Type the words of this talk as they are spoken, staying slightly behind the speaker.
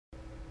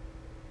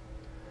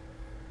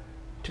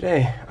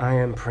Today I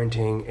am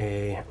printing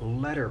a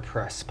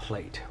letterpress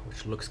plate,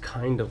 which looks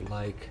kind of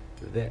like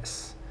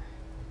this.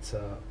 It's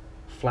a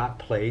flat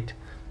plate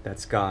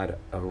that's got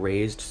a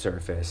raised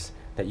surface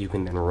that you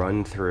can then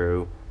run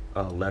through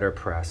a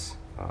letterpress,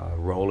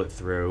 roll it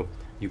through.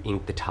 You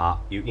ink the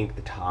top,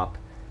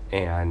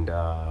 and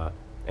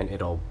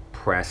it'll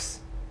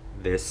press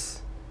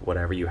this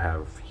whatever you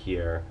have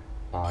here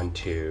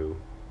onto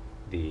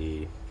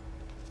a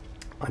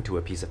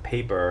piece of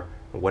paper,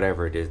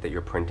 whatever it is that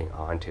you're printing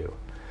onto.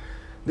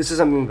 This is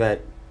something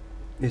that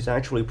is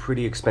actually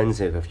pretty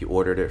expensive if you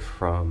ordered it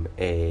from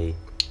a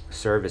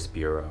service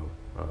bureau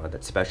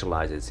that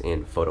specializes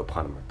in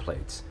photopolymer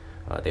plates.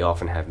 They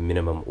often have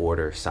minimum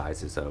order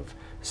sizes of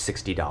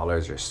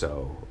 $60 or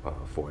so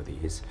for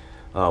these,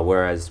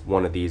 whereas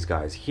one of these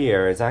guys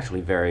here is actually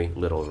very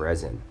little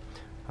resin.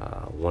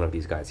 One of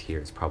these guys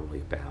here is probably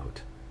about,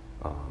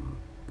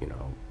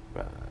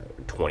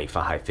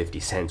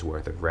 25-50 cents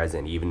worth of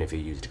resin, even if you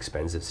used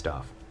expensive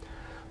stuff.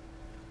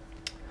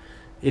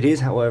 It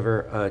is,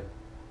 however, a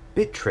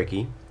bit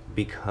tricky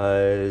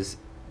because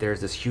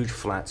there's this huge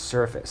flat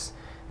surface,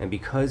 and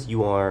because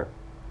you are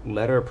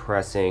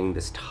letterpressing,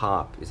 this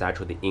top is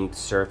actually the inked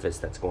surface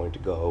that's going to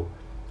go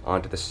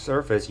onto the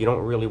surface. You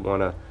don't really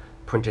want to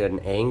print it at an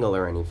angle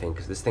or anything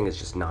because this thing is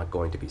just not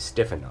going to be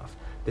stiff enough.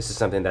 This is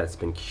something that's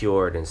been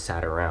cured and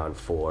sat around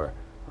for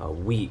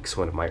weeks,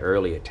 one of my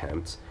early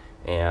attempts,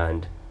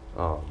 and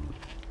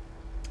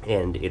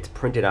it's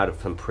printed out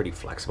of some pretty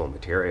flexible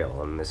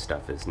material, and this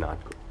stuff is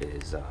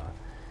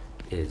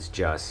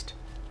just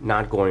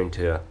not going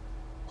to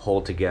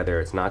hold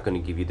together. It's not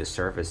going to give you the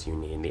surface you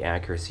need and the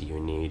accuracy you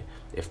need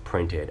if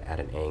printed at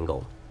an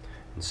angle.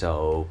 And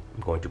so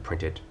I'm going to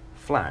print it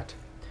flat.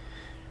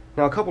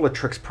 Now, a couple of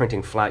tricks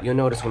printing flat. You'll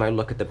notice when I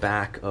look at the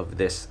back of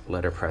this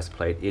letterpress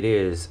plate, it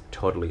is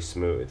totally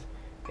smooth,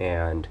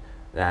 and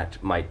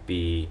that might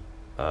be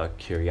a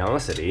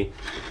curiosity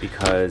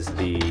because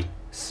the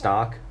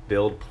stock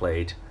build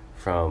plate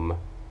from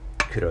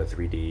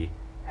Kudo3D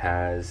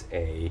has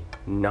a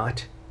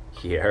nut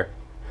here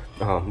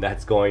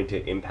that's going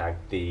to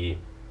impact the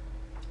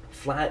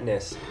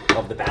flatness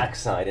of the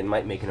backside and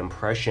might make an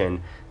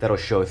impression that'll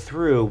show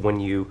through when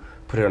you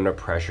put it under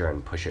pressure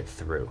and push it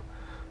through.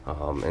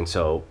 And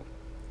so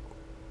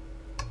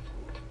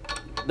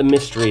the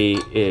mystery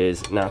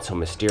is not so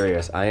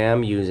mysterious. I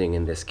am using,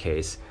 in this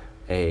case,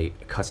 a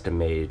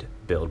custom-made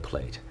build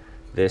plate.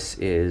 This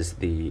is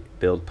the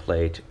build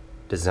plate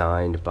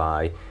designed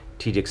by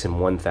T. Dixon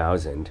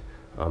 1000,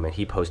 and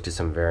he posted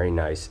some very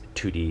nice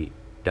 2D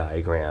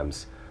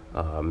diagrams,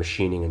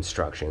 machining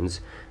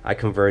instructions. I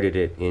converted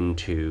it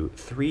into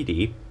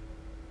 3D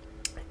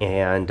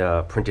and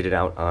printed it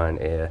out on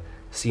a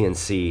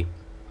CNC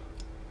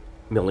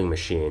milling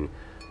machine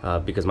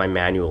because my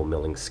manual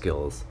milling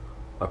skills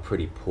are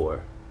pretty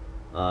poor.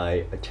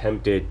 I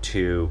attempted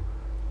to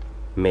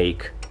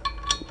make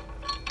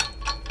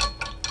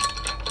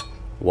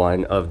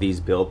one of these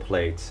build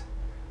plates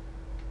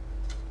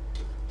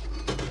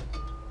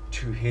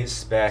to his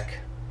spec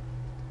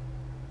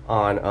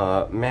on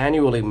a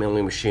manually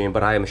milling machine,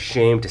 but I am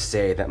ashamed to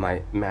say that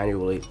my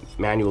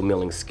manual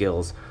milling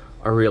skills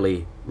are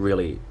really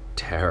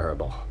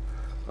terrible.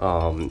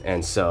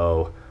 And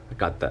so I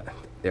got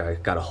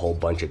a whole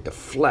bunch of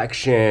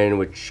deflection,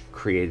 which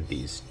created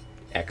these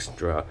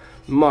extra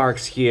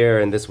marks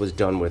here, and this was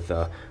done with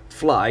a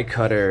fly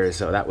cutter,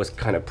 so that was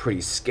kind of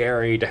pretty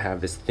scary to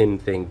have this thin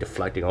thing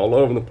deflecting all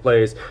over the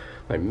place.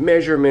 My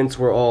measurements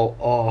were all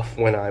off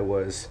when I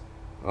was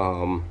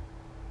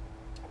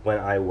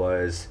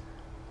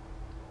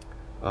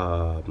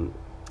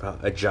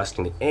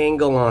adjusting the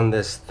angle on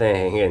this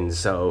thing, and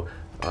so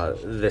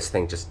this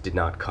thing just did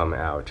not come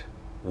out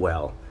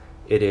well.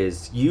 It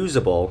is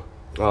usable,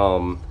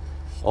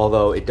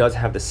 although it does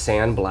have the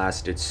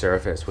sandblasted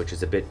surface, which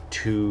is a bit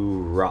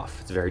too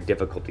rough. It's very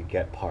difficult to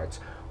get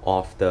parts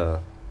off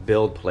the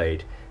build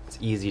plate. It's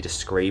easy to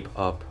scrape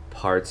up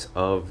parts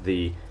of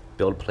the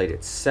build plate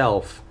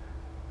itself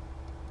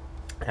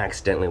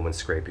accidentally when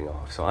scraping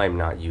off. So I'm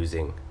not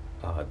using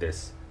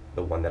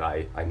the one that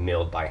I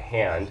milled by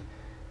hand.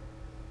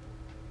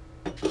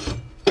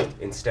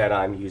 Instead,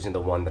 I'm using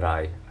the one that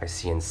I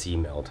CNC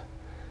milled.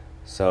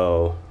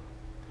 So,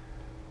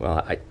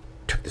 well, I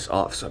took this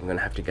off, so I'm going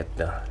to have to get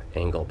the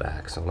angle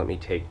back. So let me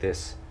take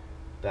this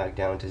back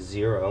down to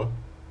 0.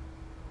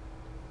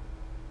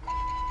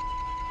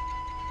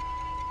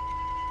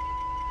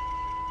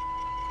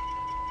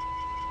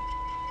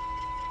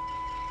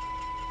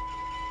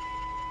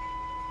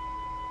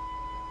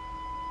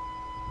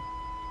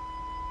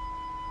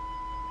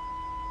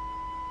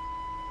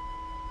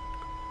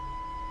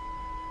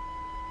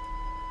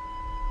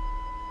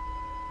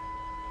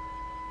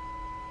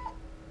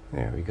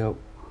 There we go.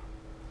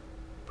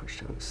 Push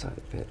down the side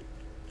a bit.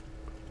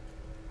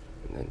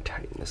 And then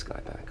tighten this guy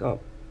back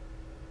up.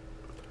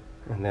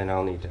 And then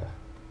I'll need to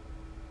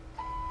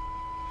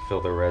fill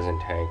the resin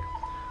tank.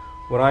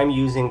 What I'm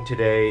using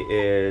today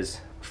is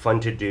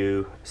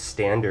FunToDo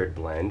Standard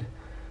Blend.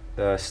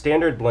 The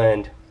Standard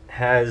Blend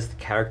has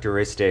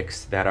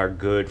characteristics that are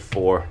good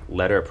for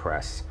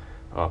letterpress,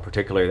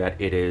 particularly that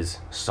it is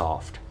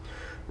soft.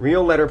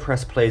 Real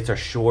letterpress plates are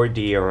sure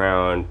D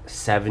around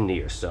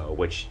 70 or so,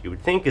 which you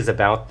would think is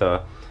about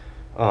the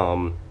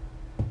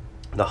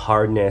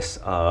hardness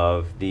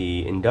of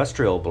the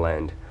industrial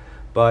blend.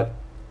 But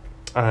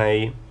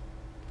I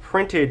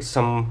printed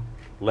some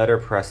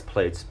letterpress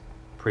plates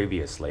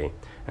previously,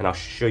 and I'll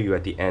show you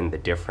at the end the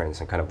difference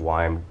and kind of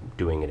why I'm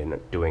doing it and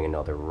doing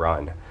another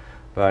run.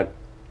 But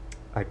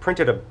I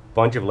printed a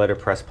bunch of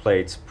letterpress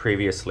plates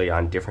previously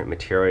on different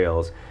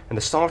materials, and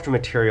the softer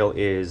material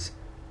is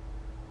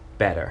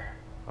better.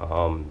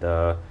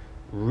 The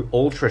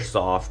ultra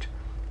soft,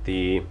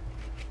 the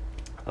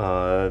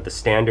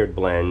standard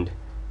blend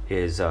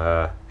is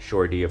a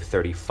sure D of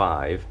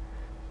 35.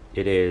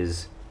 It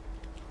is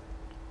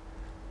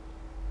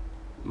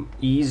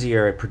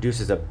easier, it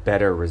produces a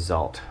better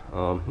result.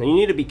 Now you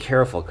need to be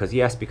careful because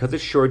yes, because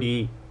it's sure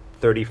D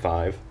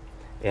 35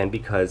 and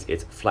because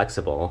it's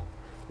flexible,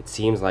 it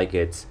seems like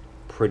it's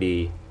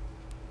pretty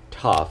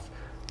tough,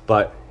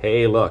 but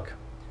hey, look,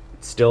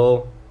 it's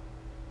still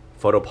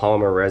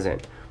photopolymer resin,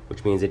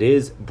 which means it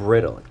is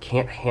brittle. It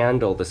can't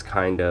handle this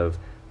kind of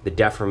the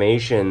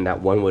deformation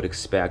that one would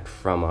expect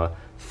from a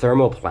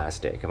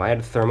thermoplastic. If I had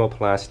a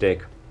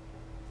thermoplastic,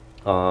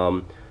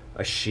 a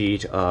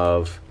sheet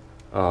of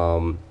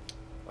polyethylene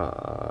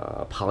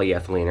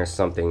or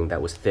something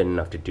that was thin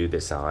enough to do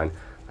this on,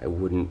 I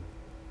wouldn't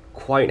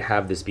quite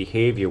have this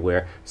behavior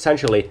where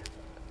essentially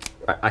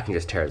I can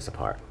just tear this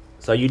apart.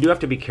 So you do have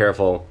to be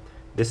careful.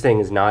 This thing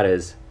is not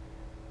as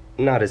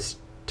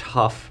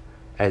tough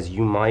as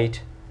you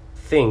might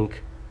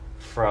think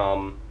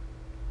from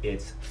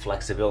its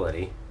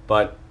flexibility,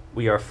 but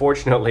we are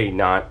fortunately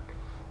not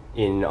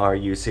in our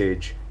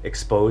usage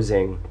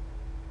exposing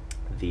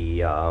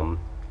the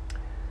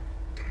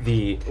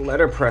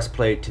letterpress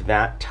plate to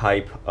that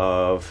type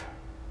of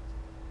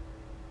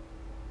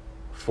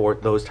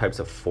those types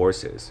of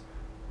forces.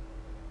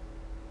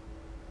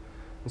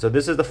 So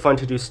this is the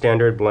FunToDo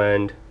Standard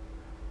Blend.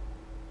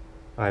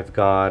 I've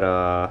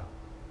got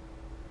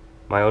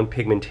my own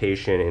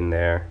pigmentation in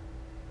there.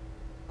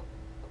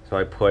 So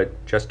I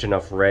put just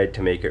enough red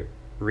to make it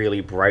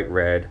really bright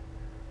red,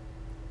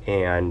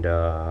 and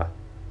I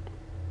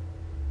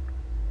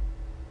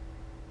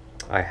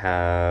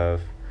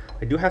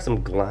do have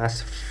some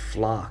glass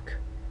flock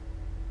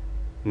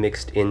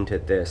mixed into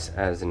this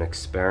as an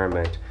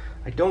experiment.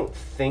 I don't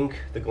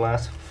think the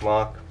glass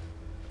flock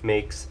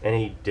makes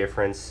any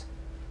difference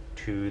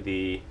to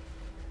the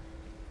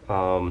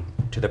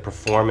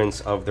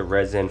performance of the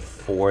resin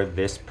for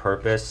this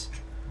purpose.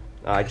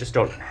 I just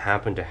don't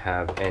happen to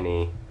have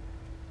any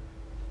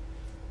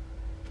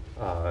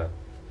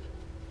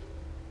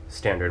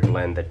standard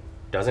blend that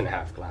doesn't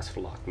have glass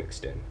flock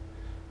mixed in.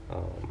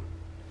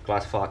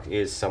 Glass flock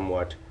is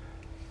somewhat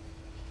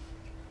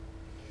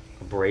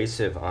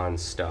abrasive on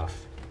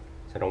stuff,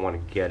 so I don't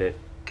want to get it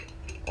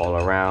all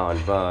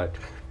around, but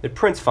it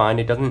prints fine.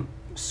 It doesn't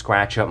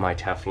scratch up my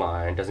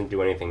Teflon, it doesn't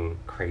do anything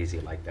crazy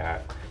like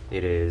that.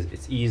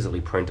 It's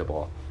easily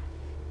printable.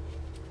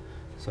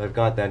 So I've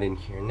got that in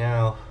here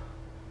now.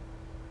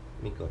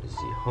 Let me go to Z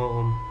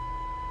Home.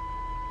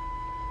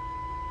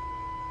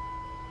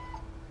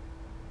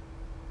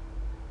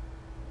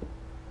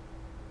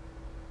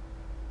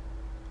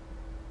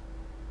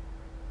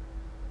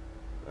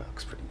 That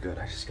looks pretty good.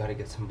 I just got to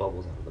get some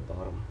bubbles out of the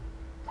bottom.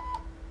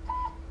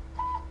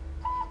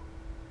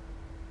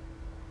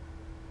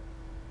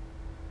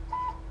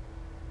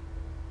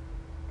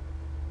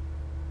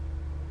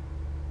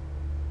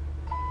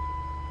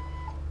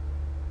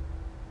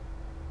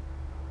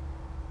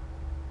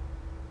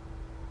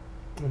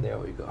 And there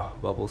we go.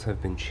 Bubbles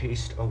have been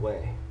chased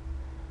away.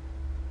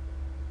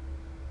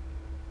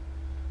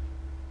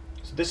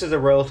 So this is a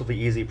relatively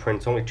easy print.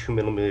 It's only 2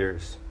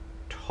 millimeters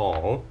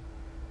tall.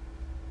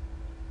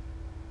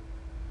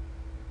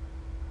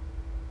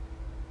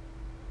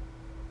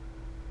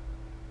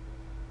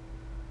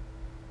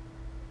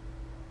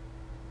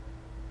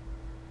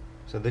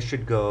 So this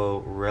should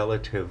go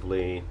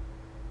relatively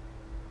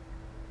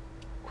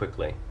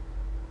quickly.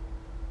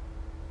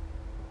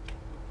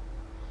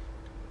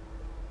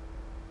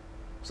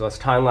 So let's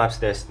time lapse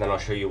this, then I'll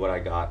show you what I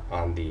got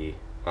on the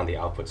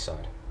output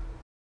side.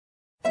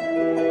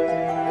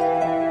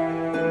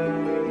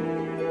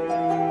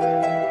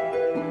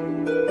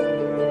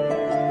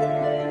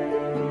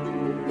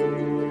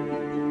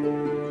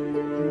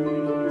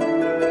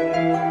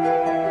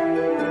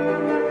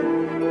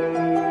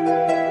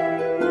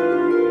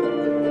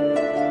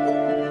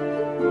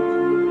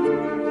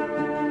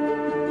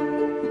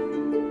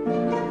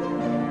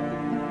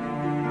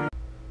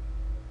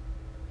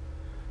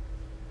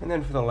 And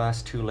then for the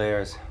last 2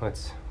 layers,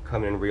 let's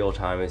come in real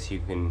time as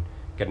you can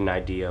get an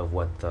idea of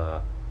what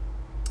the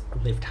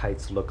lift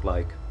heights look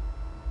like.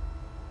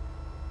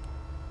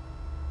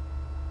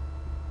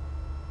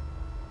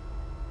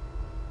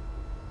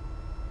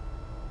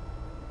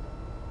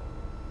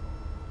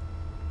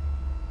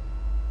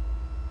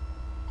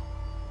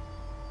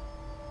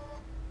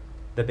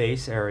 The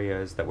base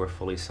areas that were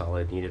fully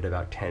solid needed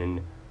about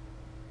 10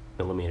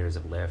 millimeters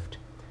of lift,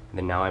 and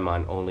then now I'm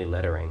on only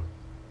lettering,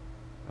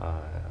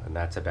 and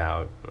that's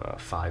about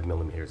 5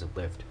 millimeters of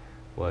lift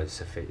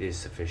is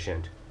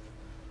sufficient.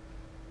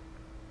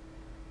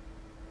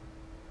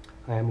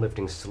 I am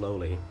lifting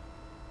slowly.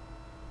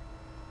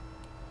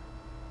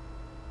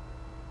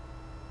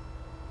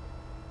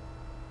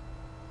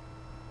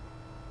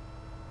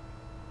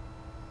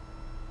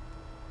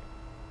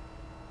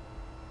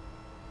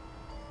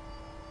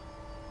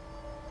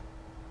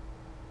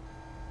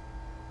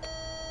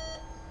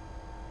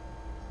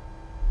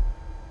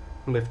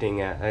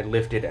 I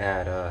lifted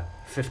at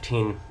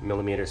 15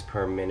 millimeters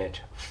per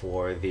minute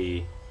for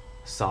the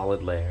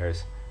solid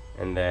layers,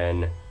 and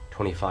then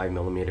 25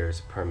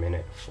 millimeters per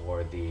minute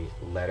for the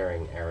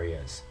lettering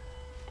areas.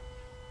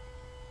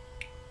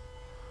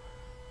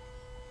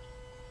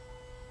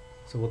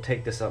 So we'll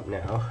take this up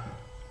now.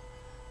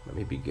 Let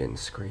me begin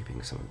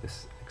scraping some of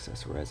this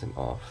excess resin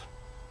off.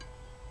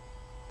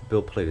 The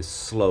build plate is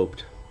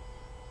sloped,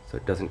 so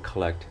it doesn't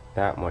collect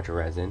that much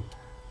resin,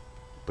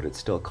 but it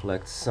still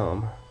collects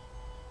some.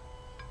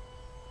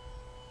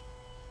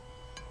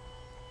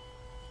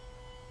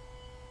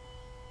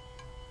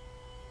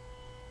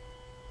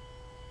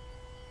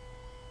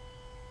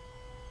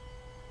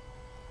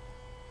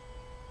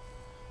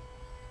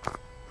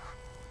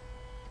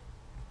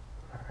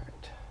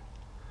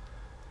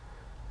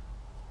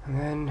 And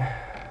then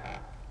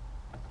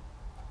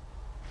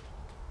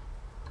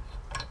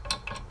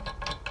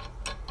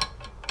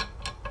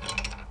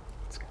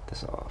let's get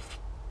this off.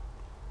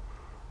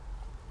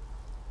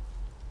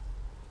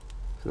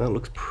 So that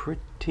looks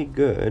pretty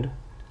good.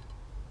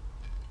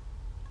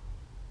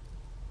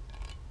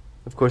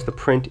 Of course, the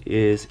print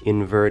is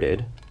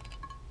inverted.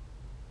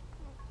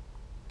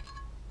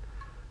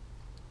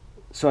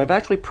 So I've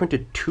actually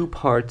printed two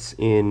parts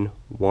in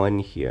one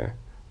here.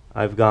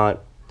 I've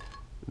got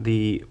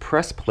the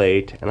press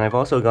plate, and I've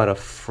also got a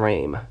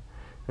frame.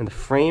 And the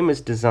frame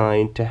is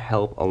designed to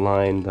help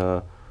align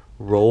the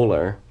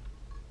roller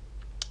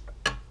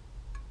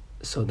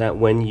so that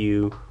when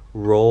you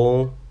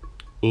roll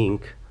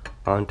ink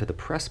onto the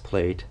press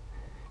plate,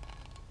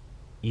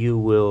 you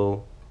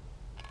will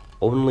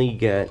only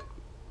get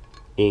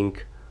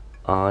ink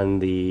on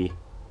the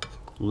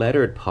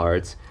lettered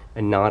parts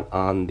and not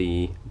on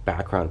the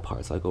background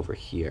parts like over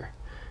here.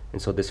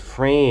 And so this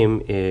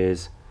frame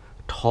is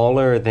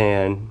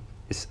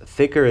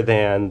thicker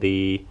than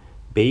the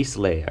base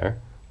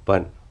layer,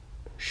 but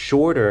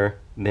shorter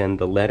than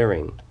the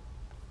lettering.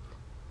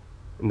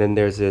 And then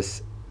there's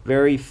this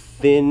very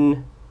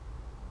thin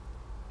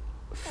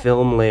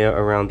film layer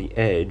around the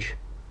edge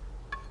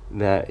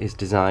that is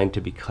designed to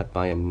be cut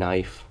by a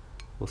knife.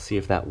 We'll see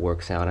if that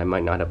works out. I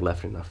might not have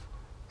left enough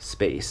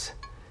space.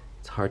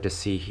 It's hard to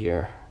see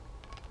here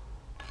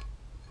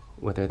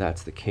whether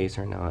that's the case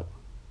or not.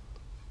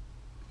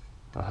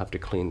 I'll have to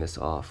clean this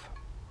off.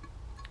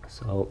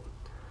 So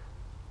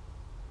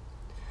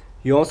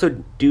you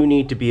also do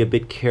need to be a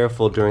bit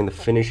careful during the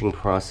finishing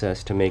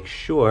process to make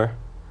sure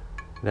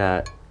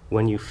that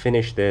when you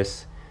finish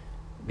this,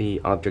 the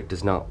object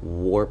does not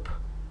warp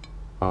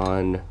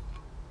on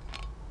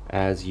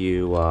as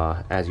you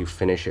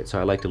finish it. So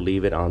I like to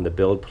leave it on the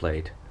build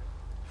plate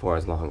for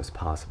as long as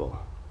possible.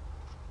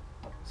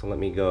 So let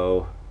me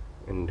go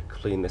and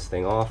clean this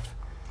thing off,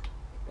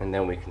 and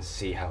then we can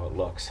see how it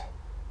looks.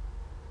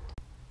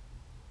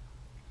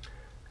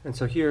 And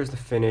so here's the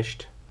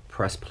finished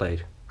press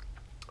plate.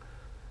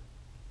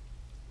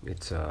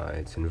 It's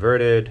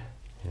inverted,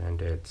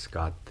 and it's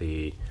got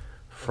the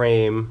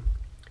frame.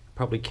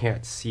 Probably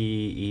can't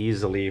see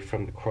easily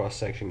from the cross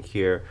section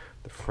here.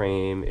 The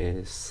frame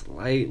is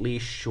slightly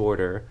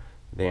shorter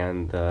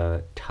than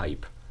the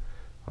type,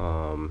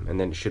 and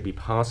then it should be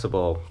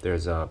possible.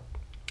 There's a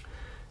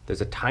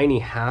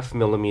tiny 0.5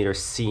 millimeter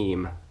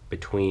seam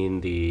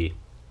between the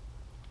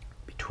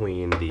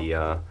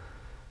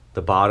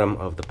bottom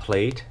of the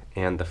plate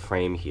and the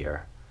frame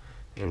here,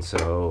 and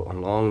so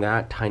along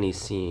that tiny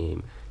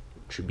seam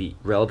it should be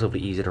relatively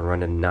easy to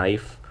run a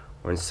knife,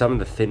 or in some of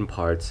the thin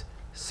parts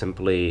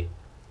simply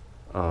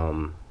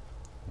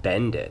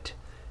bend it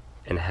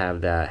and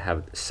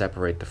have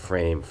separate the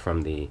frame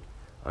from the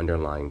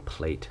underlying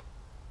plate.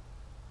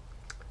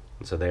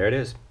 And so there it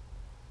is,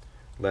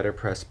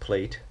 letterpress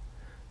plate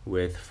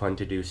with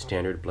FunToDo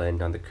Standard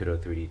Blend on the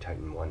Kudo3D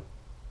Titan 1.